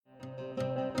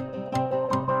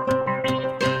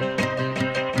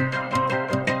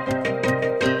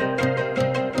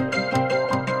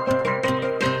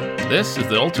This is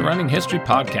the Ultra Running History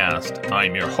Podcast.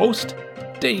 I'm your host,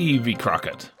 Davey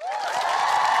Crockett.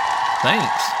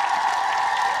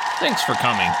 Thanks for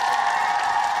coming.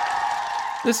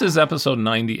 This is episode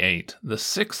 98, the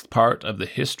sixth part of the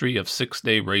history of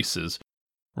six-day races,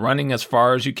 running as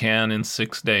far as you can in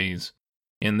 6 days.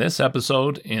 In this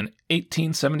episode, in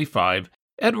 1875,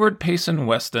 Edward Payson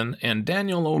Weston and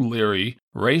Daniel O'Leary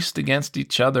raced against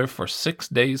each other for 6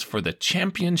 days for the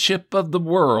championship of the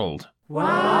world.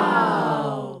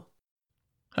 Wow!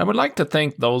 I would like to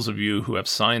thank those of you who have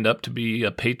signed up to be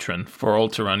a patron for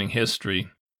Ultra Running History.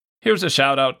 Here's a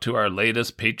shout out to our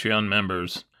latest Patreon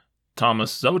members,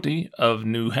 Thomas Zoti of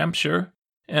New Hampshire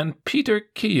and Peter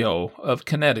Keogh of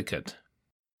Connecticut.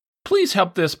 Please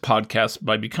help this podcast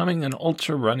by becoming an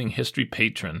Ultra Running History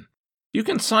patron. You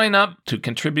can sign up to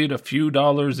contribute a few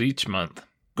dollars each month.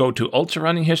 Go to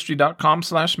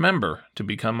ultrarunninghistory.com/member to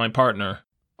become my partner.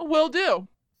 Will do.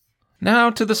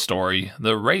 Now to the story,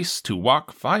 the race to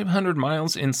walk 500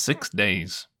 miles in 6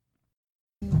 days.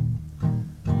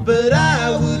 But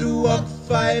I would walk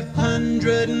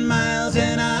 500 miles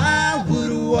and I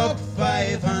would walk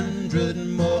 500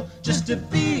 more just to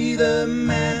be the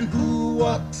man who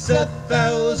walks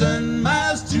 1,000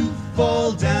 miles to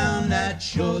fall down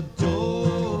at your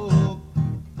door.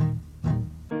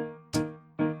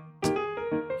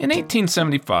 In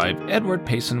 1875, Edward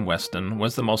Payson Weston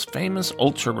was the most famous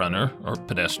ultra runner, or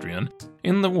pedestrian,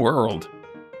 in the world.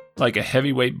 Like a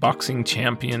heavyweight boxing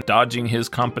champion dodging his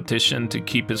competition to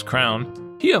keep his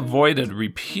crown, he avoided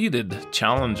repeated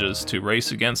challenges to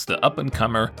race against the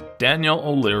up-and-comer Daniel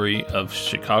O'Leary of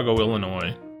Chicago,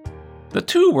 Illinois. The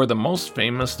two were the most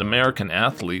famous American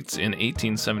athletes in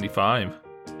 1875.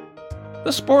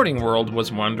 The sporting world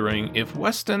was wondering if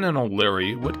Weston and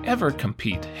O'Leary would ever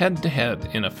compete head-to-head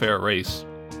in a fair race.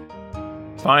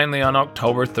 Finally, on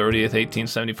October 30th,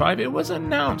 1875, it was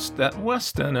announced that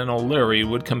Weston and O'Leary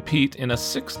would compete in a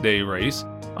 6-day race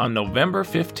on November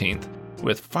 15th,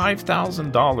 with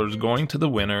 $5,000 going to the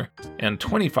winner and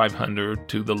 $2,500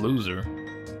 to the loser.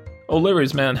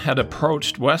 O'Leary's men had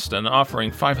approached Weston offering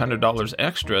 $500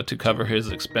 extra to cover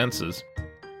his expenses.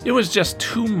 It was just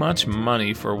too much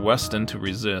money for Weston to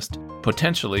resist,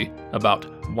 potentially about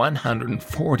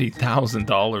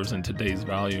 $140,000 in today's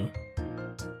value.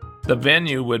 The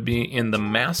venue would be in the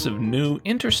massive new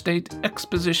Interstate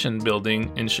Exposition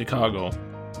Building in Chicago.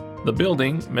 The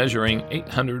building, measuring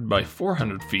 800 by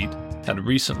 400 feet, had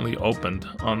recently opened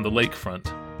on the lakefront.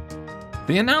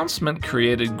 The announcement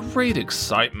created great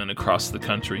excitement across the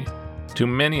country. To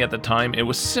many at the time, it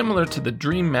was similar to the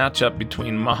dream matchup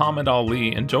between Muhammad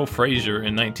Ali and Joe Frazier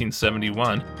in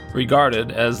 1971,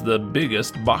 regarded as the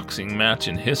biggest boxing match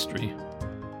in history.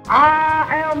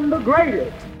 I am the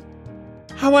greatest.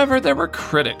 However, there were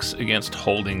critics against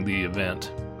holding the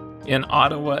event. In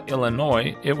Ottawa,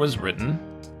 Illinois, it was written,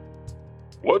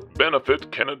 "What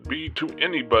benefit can it be to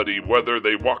anybody whether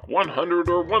they walk 100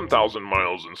 or 1,000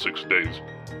 miles in 6 days?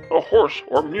 A horse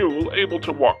or mule able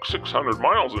to walk 600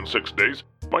 miles in 6 days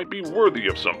might be worthy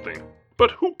of something.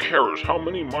 But who cares how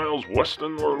many miles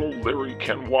Weston or O'Leary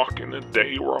can walk in a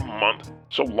day or a month,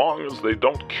 so long as they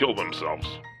don't kill themselves?"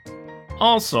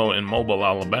 Also in Mobile,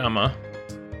 Alabama,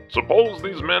 "Suppose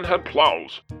these men had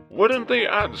plows. Wouldn't they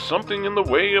add something in the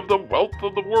way of the wealth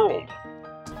of the world?"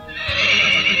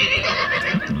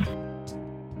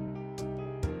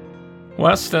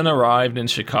 Weston arrived in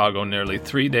Chicago nearly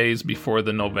 3 days before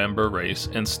the November race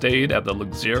and stayed at the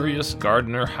luxurious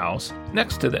Gardner House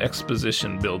next to the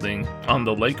Exposition Building on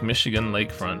the Lake Michigan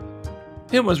lakefront.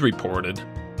 It was reported,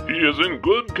 "He is in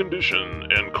good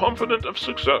condition and confident of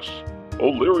success.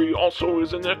 O'Leary also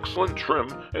is in excellent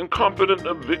trim and confident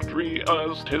of victory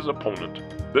as his opponent.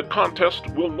 The contest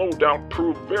will no doubt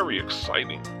prove very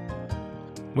exciting."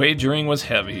 Wagering was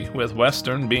heavy, with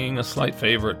Weston being a slight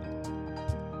favorite.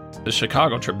 The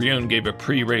Chicago Tribune gave a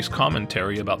pre-race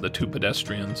commentary about the two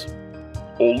pedestrians.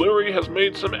 "O'Leary has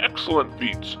made some excellent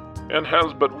feats and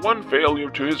has but one failure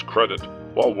to his credit,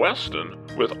 while Weston,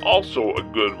 with also a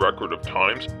good record of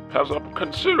times, has a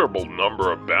considerable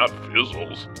number of bad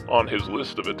fizzles on his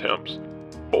list of attempts.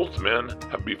 Both men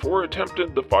have before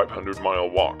attempted the 500-mile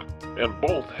walk, and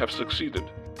both have succeeded.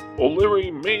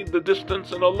 O'Leary made the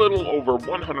distance in a little over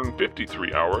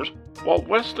 153 hours, while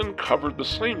Weston covered the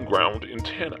same ground in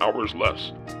 10 hours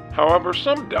less. However,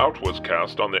 some doubt was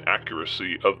cast on the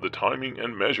accuracy of the timing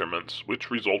and measurements which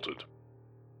resulted."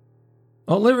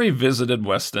 O'Leary visited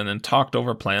Weston and talked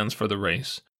over plans for the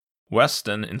race.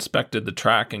 Weston inspected the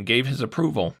track and gave his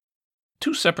approval.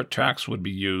 2 separate tracks would be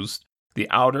used, the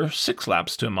outer 6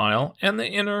 laps to a mile and the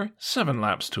inner 7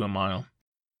 laps to a mile.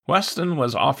 Weston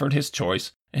was offered his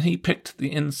choice, and he picked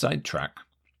the inside track.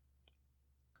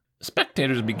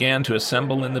 Spectators began to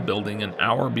assemble in the building an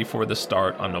hour before the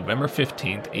start on November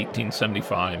 15,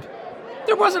 1875.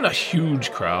 There wasn't a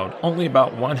huge crowd, only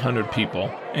about 100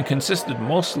 people, and consisted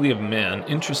mostly of men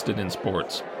interested in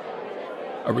sports.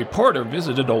 A reporter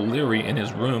visited O'Leary in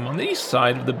his room on the east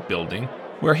side of the building,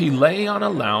 where he lay on a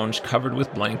lounge covered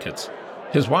with blankets.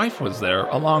 His wife was there,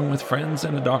 along with friends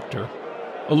and a doctor.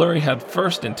 O'Leary had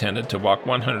first intended to walk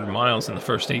 100 miles in the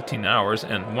first 18 hours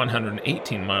and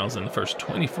 118 miles in the first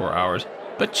 24 hours,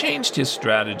 but changed his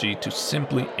strategy to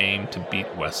simply aim to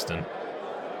beat Weston.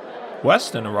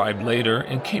 Weston arrived later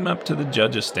and came up to the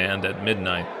judge's stand at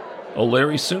midnight.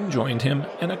 O'Leary soon joined him,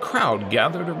 and a crowd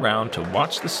gathered around to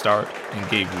watch the start and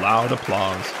gave loud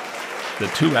applause. The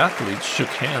two athletes shook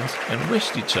hands and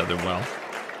wished each other well.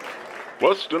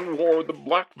 Weston wore the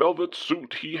black velvet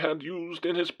suit he had used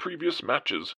in his previous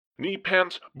matches, knee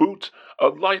pants, boots, a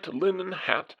light linen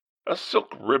hat, a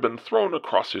silk ribbon thrown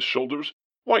across his shoulders,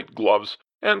 white gloves,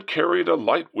 and carried a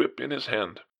light whip in his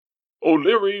hand.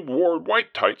 O'Leary wore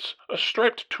white tights, a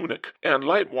striped tunic, and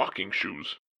light walking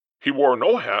shoes. He wore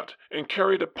no hat and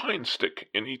carried a pine stick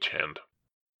in each hand.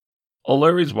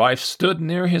 O'Leary's wife stood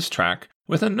near his track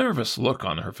with a nervous look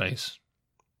on her face.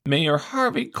 Mayor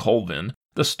Harvey Colvin,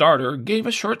 the starter, gave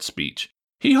a short speech.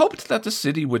 He hoped that the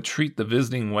city would treat the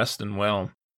visiting Weston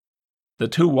well. The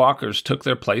two walkers took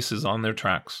their places on their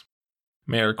tracks.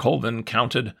 Mayor Colvin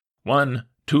counted 1,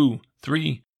 2,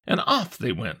 3, and off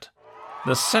they went.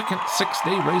 The second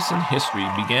six-day race in history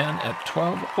began at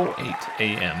 12:08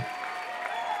 a.m.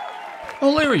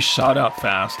 O'Leary shot out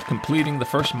fast, completing the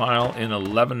first mile in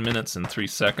 11 minutes and 3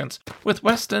 seconds, with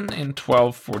Weston in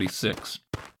 12:46.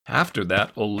 After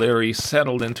that, O'Leary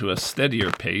settled into a steadier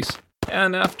pace,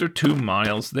 and after 2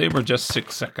 miles, they were just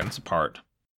 6 seconds apart.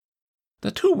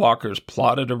 The two walkers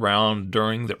plodded around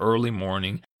during the early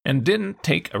morning and didn't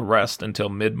take a rest until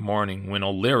mid-morning, when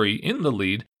O'Leary, in the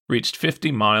lead, reached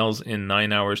 50 miles in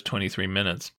 9 hours 23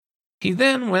 minutes. He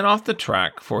then went off the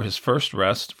track for his first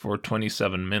rest for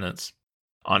 27 minutes.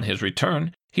 On his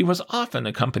return, he was often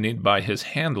accompanied by his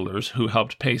handlers who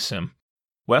helped pace him.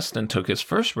 Weston took his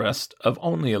first rest of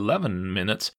only 11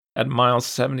 minutes at mile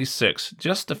 76,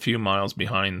 just a few miles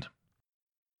behind.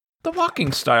 The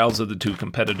walking styles of the two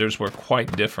competitors were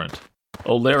quite different.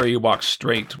 O'Leary walked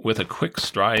straight with a quick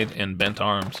stride and bent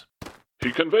arms.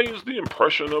 He conveys the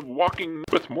impression of walking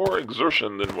with more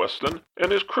exertion than Weston,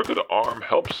 and his crooked arm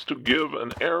helps to give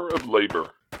an air of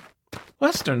labor.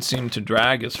 Weston seemed to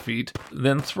drag his feet,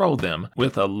 then throw them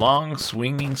with a long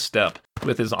swinging step,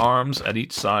 with his arms at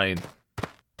each side.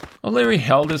 O'Leary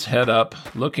held his head up,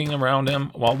 looking around him,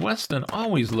 while Weston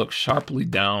always looked sharply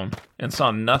down and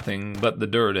saw nothing but the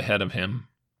dirt ahead of him.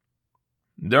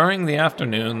 During the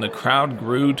afternoon, the crowd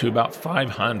grew to about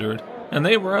 500, and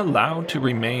they were allowed to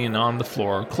remain on the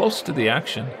floor close to the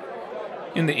action.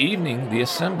 In the evening, the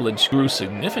assemblage grew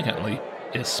significantly,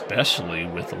 especially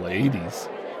with ladies.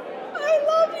 I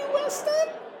love you, Weston.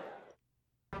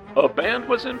 A band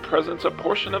was in presence a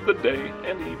portion of the day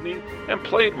and evening, and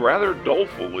played rather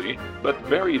dolefully, but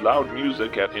very loud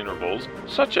music at intervals,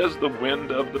 such as the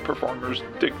wind of the performers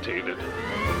dictated.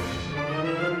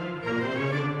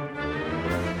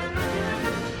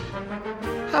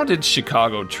 How did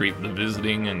Chicago treat the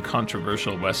visiting and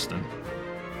controversial Weston?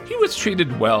 He was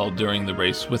treated well during the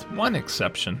race, with one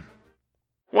exception.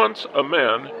 Once a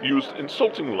man used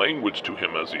insulting language to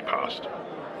him as he passed.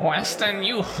 "Weston,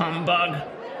 you humbug!"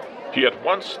 He at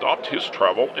once stopped his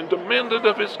travel and demanded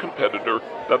of his competitor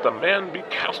that the man be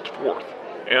cast forth,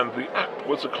 and the act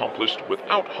was accomplished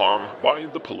without harm by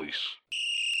the police.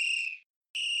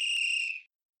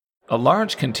 A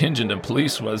large contingent of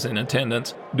police was in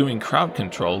attendance, doing crowd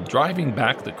control, driving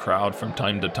back the crowd from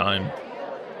time to time.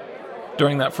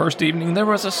 During that first evening, there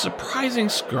was a surprising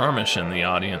skirmish in the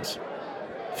audience.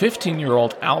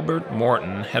 15-year-old Albert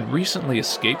Morton had recently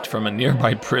escaped from a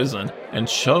nearby prison and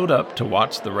showed up to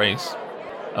watch the race.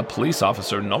 A police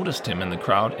officer noticed him in the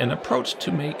crowd and approached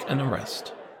to make an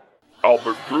arrest.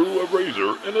 Albert drew a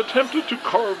razor and attempted to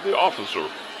carve the officer.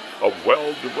 A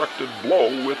well-directed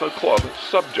blow with a club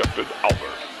subjected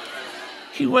Albert.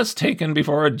 He was taken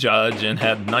before a judge and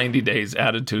had 90 days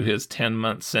added to his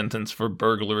 10-month sentence for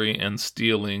burglary and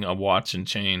stealing a watch and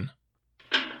chain.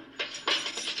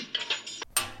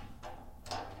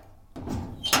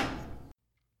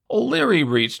 O'Leary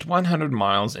reached 100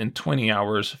 miles in 20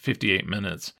 hours, 58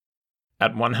 minutes.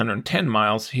 At 110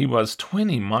 miles, he was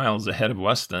 20 miles ahead of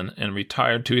Weston and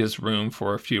retired to his room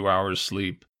for a few hours'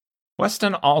 sleep.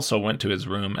 Weston also went to his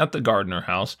room at the Gardner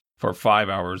House for 5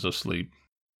 hours of sleep.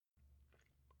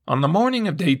 On the morning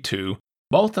of day 2,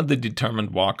 both of the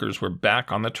determined walkers were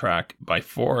back on the track by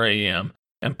 4 a.m.,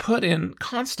 and put in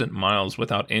constant miles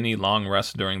without any long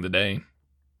rest during the day.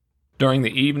 During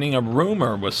the evening, a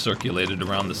rumor was circulated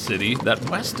around the city that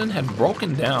Weston had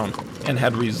broken down and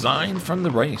had resigned from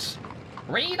the race.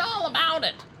 Read all about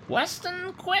it.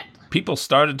 Weston quit. People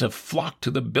started to flock to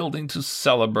the building to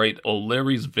celebrate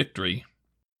O'Leary's victory.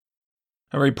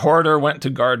 A reporter went to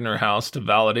Gardner House to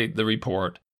validate the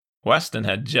report. Weston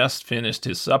had just finished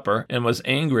his supper and was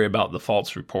angry about the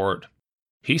false report.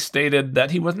 He stated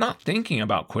that he was not thinking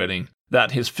about quitting,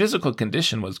 that his physical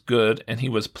condition was good and he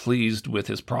was pleased with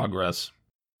his progress.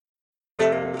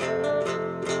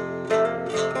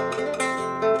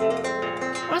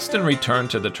 Weston returned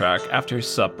to the track after his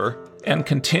supper and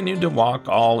continued to walk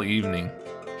all evening.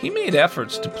 He made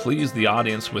efforts to please the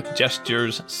audience with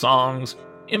gestures, songs,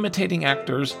 imitating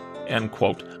actors, and,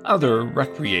 quote, other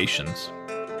recreations.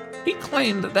 He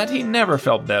claimed that he never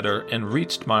felt better and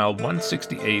reached mile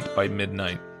 168 by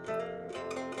midnight.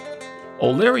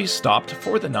 O'Leary stopped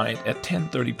for the night at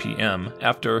 10:30 p.m.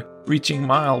 after reaching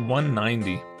mile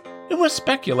 190. It was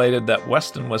speculated that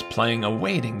Weston was playing a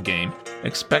waiting game,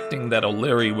 expecting that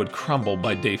O'Leary would crumble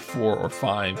by day 4 or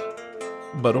 5.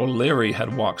 But O'Leary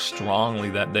had walked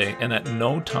strongly that day and at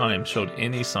no time showed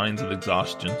any signs of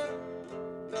exhaustion.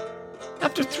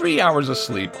 After 3 hours of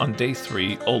sleep on day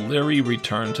 3, O'Leary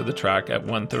returned to the track at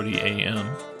 1:30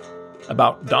 a.m.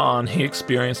 About dawn, he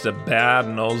experienced a bad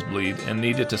nosebleed and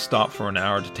needed to stop for an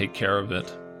hour to take care of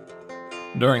it.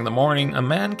 During the morning, a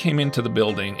man came into the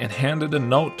building and handed a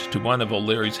note to one of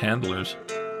O'Leary's handlers.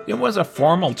 It was a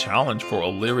formal challenge for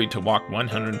O'Leary to walk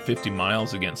 150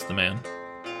 miles against the man.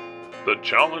 The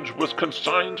challenge was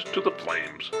consigned to the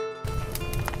flames.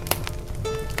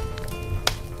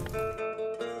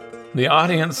 The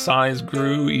audience size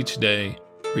grew each day.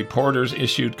 Reporters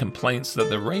issued complaints that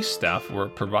the race staff were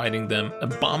providing them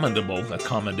abominable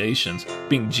accommodations,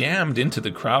 being jammed into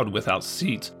the crowd without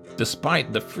seats,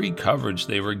 despite the free coverage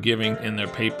they were giving in their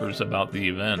papers about the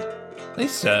event. They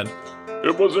said,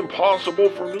 "It was impossible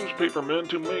for newspapermen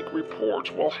to make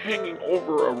reports while hanging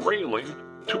over a railing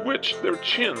to which their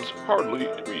chins hardly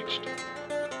reached."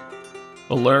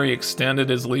 O'Leary extended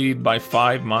his lead by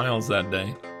 5 miles that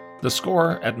day. The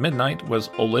score at midnight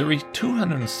was O'Leary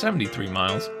 273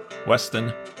 miles,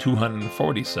 Weston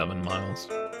 247 miles.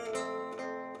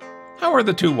 How are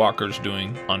the two walkers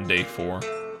doing on day 4?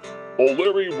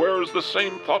 O'Leary wears the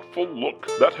same thoughtful look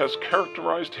that has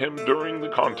characterized him during the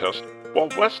contest, while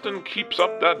Weston keeps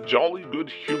up that jolly good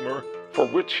humor for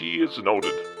which he is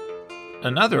noted.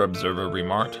 Another observer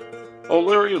remarked,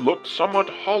 O'Leary looked somewhat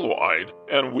hollow-eyed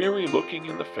and weary-looking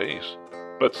in the face,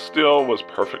 but still was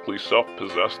perfectly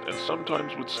self-possessed and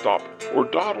sometimes would stop or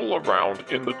dawdle around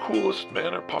in the coolest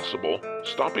manner possible,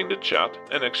 stopping to chat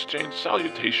and exchange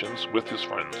salutations with his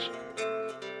friends.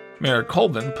 Mayor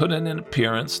Colvin put in an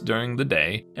appearance during the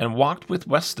day and walked with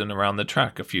Weston around the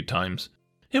track a few times.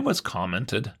 It was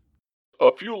commented,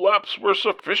 "A few laps were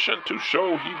sufficient to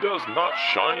show he does not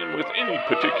shine with any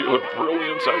particular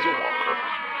brilliance as a walker."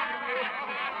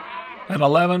 At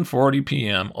 11:40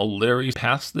 p.m., O'Leary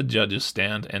passed the judge's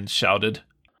stand and shouted,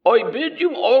 I bid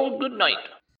you all good night.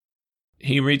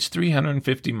 He reached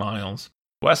 350 miles.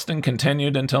 Weston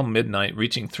continued until midnight,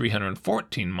 reaching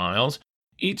 314 miles.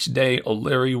 Each day,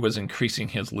 O'Leary was increasing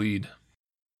his lead.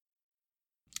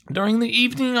 During the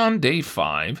evening on day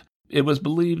 5, it was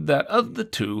believed that of the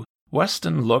two,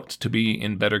 Weston looked to be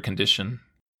in better condition.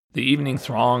 The evening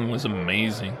throng was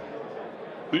amazing.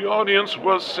 The audience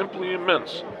was simply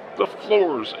immense. The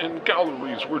floors and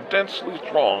galleries were densely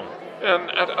thronged,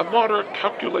 and at a moderate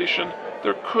calculation,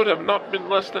 there could have not been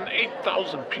less than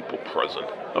 8,000 people present,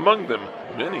 among them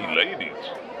many ladies.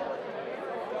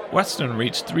 Weston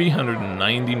reached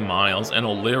 390 miles and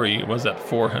O'Leary was at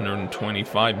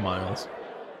 425 miles.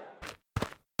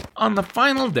 On the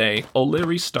final day,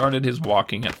 O'Leary started his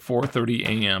walking at 4:30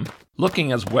 a.m.,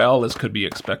 looking as well as could be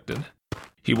expected.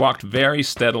 He walked very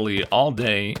steadily all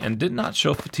day and did not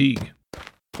show fatigue.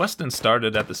 Weston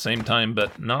started at the same time,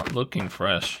 but not looking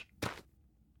fresh.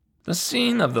 The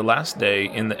scene of the last day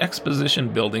in the exposition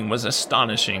building was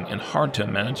astonishing and hard to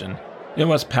imagine. It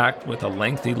was packed with a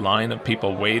lengthy line of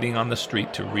people waiting on the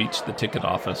street to reach the ticket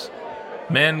office.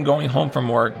 Men going home from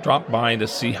work dropped by to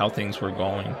see how things were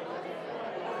going.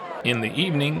 In the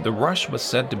evening, the rush was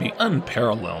said to be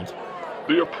unparalleled.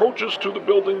 The approaches to the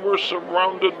building were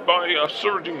surrounded by a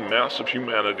surging mass of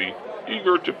humanity,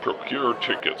 eager to procure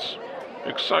tickets.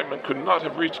 Excitement could not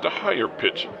have reached a higher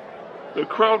pitch. The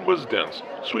crowd was dense,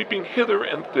 sweeping hither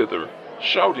and thither,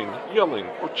 shouting, yelling,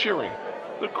 or cheering.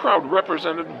 The crowd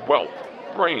represented wealth,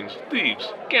 brains,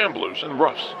 thieves, gamblers, and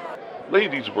roughs.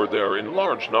 Ladies were there in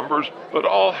large numbers, but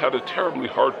all had a terribly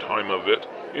hard time of it,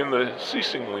 in the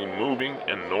ceasingly moving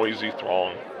and noisy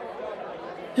throng.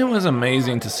 It was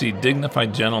amazing to see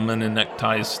dignified gentlemen in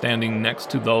neckties standing next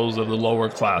to those of the lower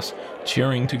class,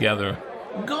 cheering together.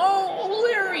 Go,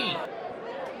 O'Leary!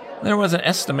 There was an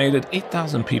estimated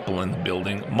 8,000 people in the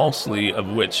building, mostly of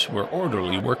which were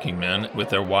orderly working men with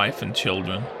their wife and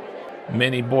children.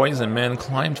 Many boys and men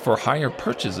climbed for higher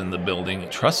perches in the building,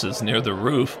 trusses near the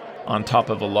roof, on top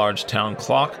of a large town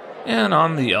clock, and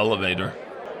on the elevator.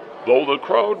 Though the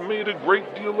crowd made a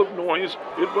great deal of noise,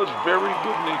 it was very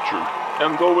good-natured,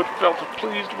 and though it felt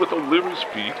pleased with O'Leary's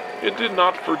feat, it did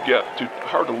not forget to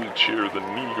heartily cheer the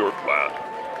New York lad.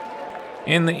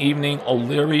 In the evening,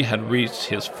 O'Leary had reached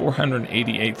his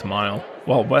 488th mile,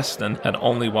 while Weston had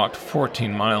only walked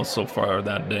 14 miles so far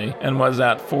that day and was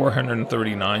at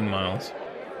 439 miles.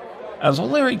 As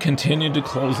O'Leary continued to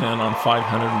close in on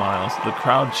 500 miles, the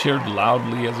crowd cheered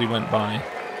loudly as he went by.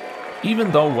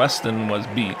 Even though Weston was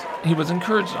beat, he was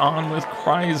encouraged on with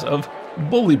cries of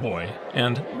 "Bully Boy"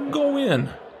 and "Go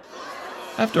in."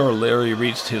 After O'Leary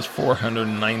reached his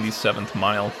 497th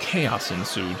mile, chaos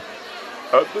ensued.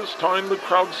 At this time, the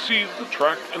crowd seized the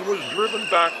track and was driven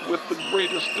back with the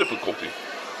greatest difficulty.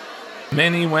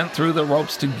 Many went through the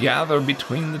ropes to gather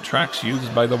between the tracks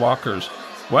used by the walkers.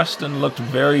 Weston looked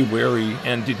very weary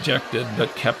and dejected,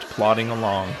 but kept plodding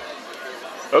along.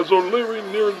 As O'Leary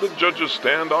neared the judge's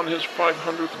stand on his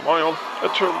 500th mile, a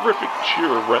terrific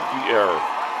cheer rent the air.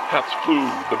 Hats flew,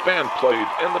 the band played,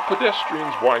 and the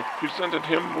pedestrian's wife presented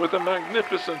him with a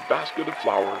magnificent basket of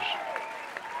flowers.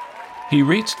 He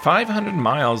reached 500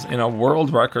 miles in a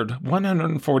world record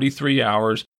 143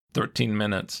 hours, 13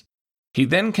 minutes. He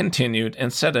then continued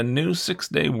and set a new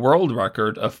 6-day world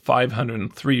record of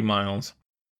 503 miles.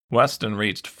 Weston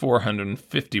reached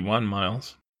 451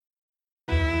 miles.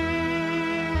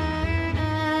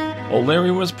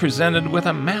 O'Leary was presented with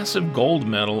a massive gold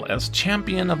medal as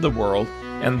champion of the world,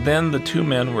 and then the two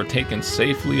men were taken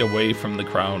safely away from the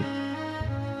crowd.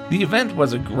 The event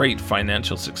was a great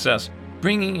financial success,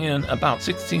 bringing in about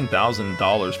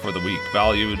 $16,000 for the week,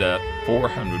 valued at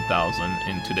 $400,000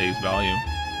 in today's value.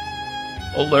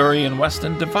 O'Leary and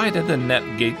Weston divided the net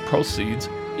gate proceeds,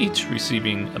 each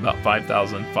receiving about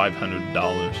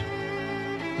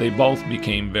 $5,500. They both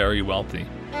became very wealthy.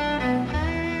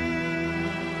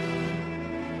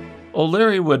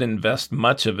 O'Leary would invest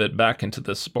much of it back into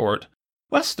the sport.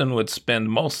 Weston would spend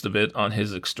most of it on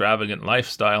his extravagant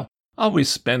lifestyle, always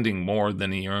spending more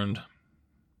than he earned.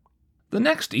 The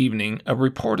next evening, a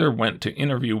reporter went to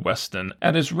interview Weston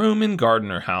at his room in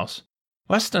Gardner House.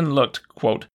 Weston looked,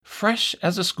 quote, fresh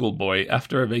as a schoolboy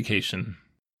after a vacation.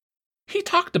 He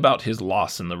talked about his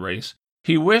loss in the race.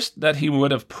 He wished that he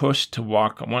would have pushed to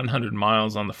walk 100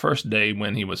 miles on the first day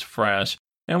when he was fresh,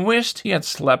 and wished he had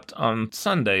slept on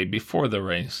Sunday before the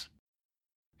race.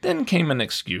 Then came an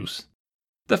excuse.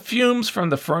 The fumes from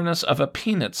the furnace of a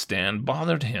peanut stand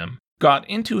bothered him, got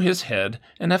into his head,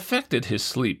 and affected his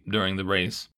sleep during the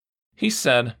race. He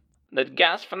said, "The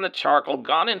gas from the charcoal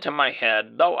got into my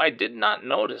head, though I did not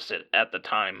notice it at the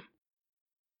time."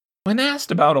 When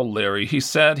asked about O'Leary, he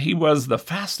said he was the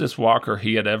fastest walker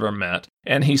he had ever met,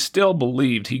 and he still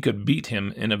believed he could beat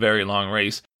him in a very long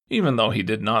race, even though he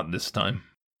did not this time.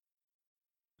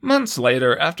 Months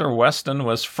later, after Weston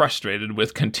was frustrated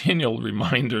with continual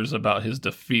reminders about his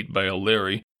defeat by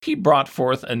O'Leary, he brought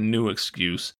forth a new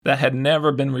excuse that had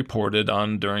never been reported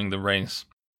on during the race.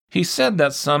 He said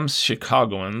that some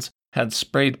Chicagoans had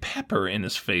sprayed pepper in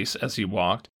his face as he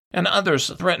walked, and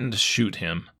others threatened to shoot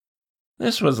him.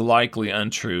 This was likely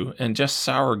untrue, and just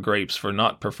sour grapes for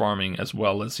not performing as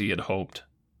well as he had hoped.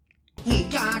 He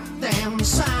got them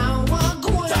sour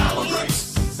grapes. Sour grapes,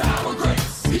 sour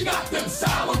grapes. He got them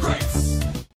sour grapes.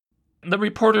 The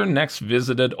reporter next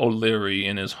visited O'Leary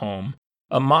in his home,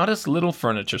 a modest little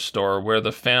furniture store where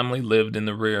the family lived in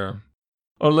the rear.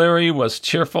 O'Leary was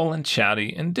cheerful and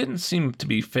chatty and didn't seem to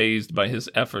be fazed by his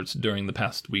efforts during the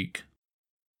past week.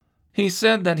 He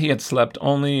said that he had slept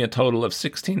only a total of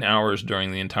 16 hours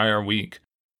during the entire week.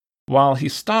 While he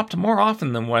stopped more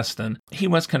often than Weston, he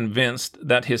was convinced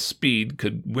that his speed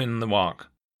could win the walk.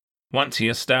 Once he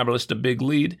established a big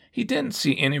lead, he didn't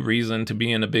see any reason to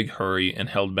be in a big hurry and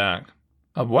held back.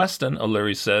 Of Weston,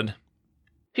 O'Leary said,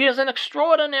 "He is an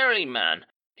extraordinary man.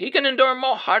 He can endure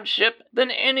more hardship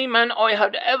than any man I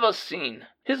had ever seen.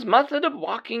 His method of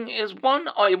walking is one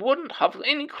I wouldn't have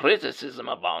any criticism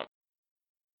about."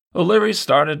 O'Leary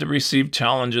started to receive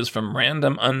challenges from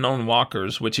random unknown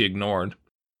walkers, which he ignored.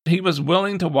 He was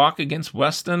willing to walk against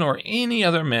Weston or any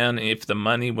other man if the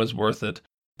money was worth it,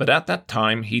 but at that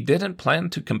time he didn't plan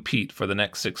to compete for the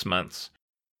next 6 months.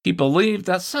 He believed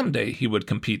that someday he would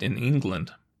compete in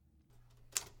England.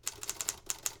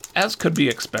 As could be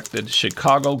expected,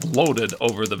 Chicago gloated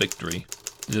over the victory.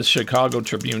 The Chicago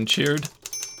Tribune cheered,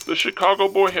 "The Chicago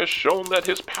boy has shown that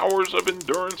his powers of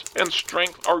endurance and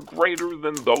strength are greater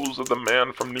than those of the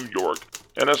man from New York,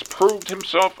 and has proved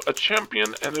himself a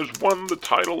champion and has won the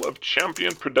title of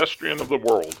champion pedestrian of the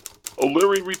world.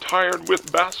 O'Leary retired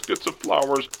with baskets of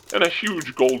flowers and a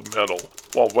huge gold medal,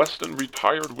 while Weston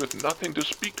retired with nothing to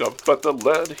speak of but the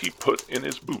lead he put in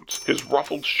his boots, his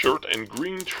ruffled shirt and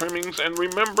green trimmings, and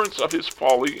remembrance of his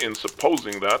folly in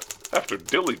supposing that, after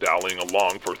dilly-dallying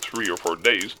along for 3 or 4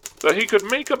 days, that he could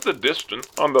make up the distance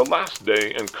on the last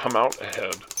day and come out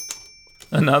ahead."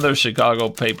 Another Chicago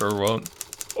paper wrote,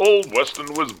 "Old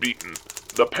Weston was beaten.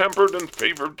 The pampered and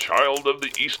favored child of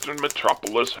the eastern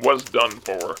metropolis was done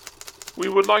for. We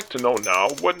would like to know now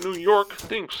what New York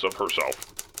thinks of herself.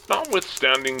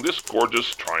 Notwithstanding this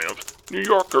gorgeous triumph, New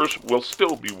Yorkers will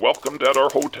still be welcomed at our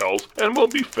hotels and will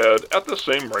be fed at the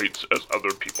same rates as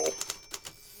other people."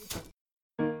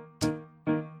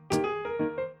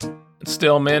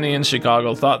 Still, many in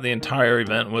Chicago thought the entire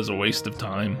event was a waste of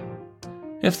time.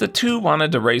 If the two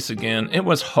wanted to race again, it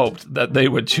was hoped that they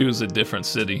would choose a different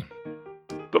city.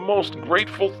 "The most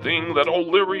grateful thing that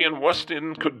O'Leary and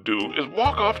Weston could do is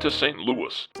walk off to St.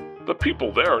 Louis. The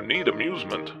people there need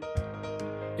amusement.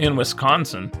 In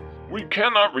Wisconsin, We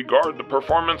cannot regard the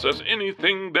performance as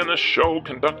anything than a show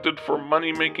conducted for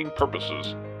money-making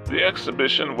purposes. The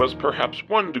exhibition was perhaps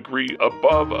 1 degree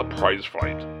above a prize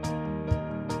fight."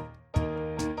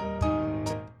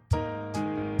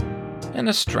 and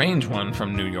a strange one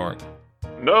from New York.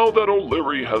 "Now that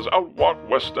O'Leary has outwalked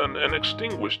Weston and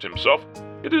extinguished himself,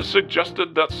 it is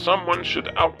suggested that someone should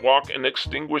outwalk and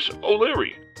extinguish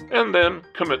O'Leary, and then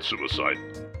commit suicide."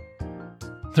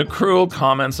 The cruel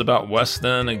comments about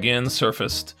Weston again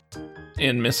surfaced.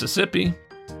 In Mississippi,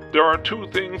 "There are 2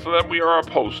 things that we are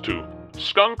opposed to,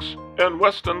 skunks and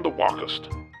Weston the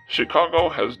Walkist. Chicago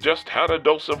has just had a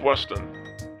dose of Weston.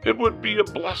 It would be a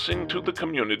blessing to the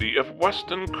community if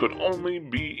Weston could only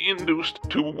be induced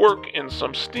to work in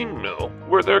some steam mill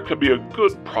where there could be a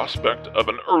good prospect of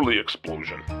an early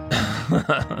explosion."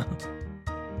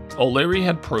 O'Leary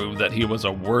had proved that he was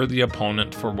a worthy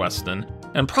opponent for Weston,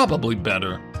 and probably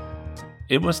better.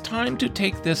 It was time to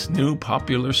take this new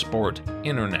popular sport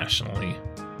internationally.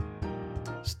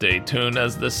 Stay tuned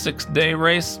as the 6-day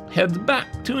race heads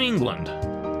back to England.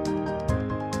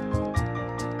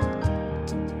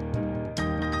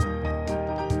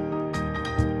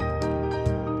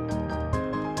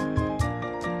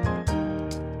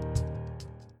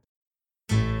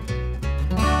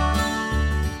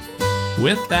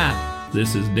 With that,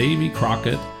 this is Davy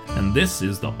Crockett, and this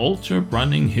is the Ultra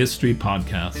Running History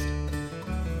Podcast.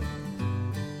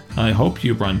 I hope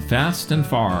you run fast and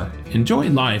far, enjoy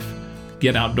life,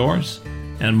 get outdoors,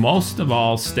 and most of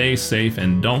all, stay safe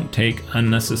and don't take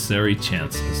unnecessary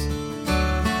chances.